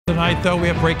Tonight, though, we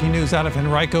have breaking news out of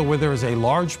Henrico where there is a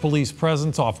large police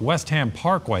presence off West Ham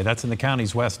Parkway. That's in the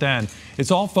county's west end. It's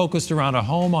all focused around a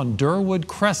home on Durwood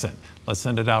Crescent. Let's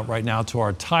send it out right now to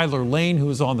our Tyler Lane, who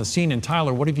is on the scene. And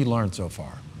Tyler, what have you learned so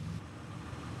far?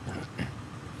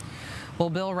 Well,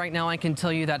 Bill, right now I can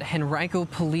tell you that Henrico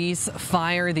police,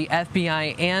 fire, the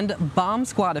FBI, and bomb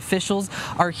squad officials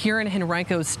are here in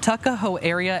Henrico's Tuckahoe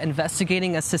area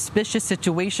investigating a suspicious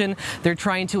situation. They're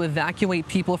trying to evacuate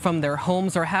people from their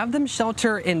homes or have them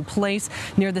shelter in place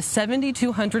near the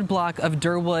 7200 block of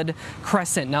Durwood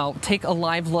Crescent. Now, take a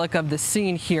live look of the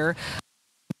scene here.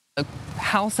 The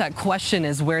house at question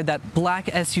is where that black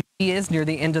SUV is near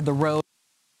the end of the road.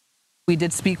 We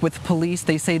did speak with police.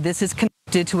 They say this is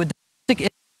connected to a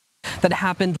that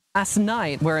happened last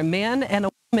night where a man and a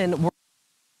woman were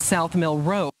on South Mill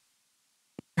Road.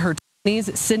 Her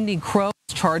 20s, Cindy Crow,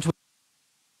 is charged with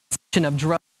possession of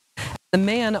drugs. The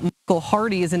man, Michael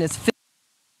Hardy, is in his 50s,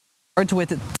 charged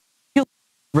with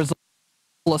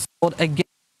assault against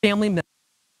family members.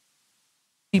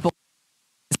 People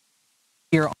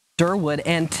here on Durwood,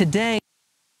 and today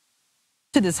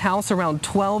to this house around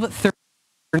 12:30.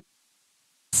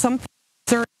 Something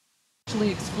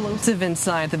explosive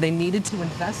inside that they needed to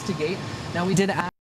investigate. Now, we did ask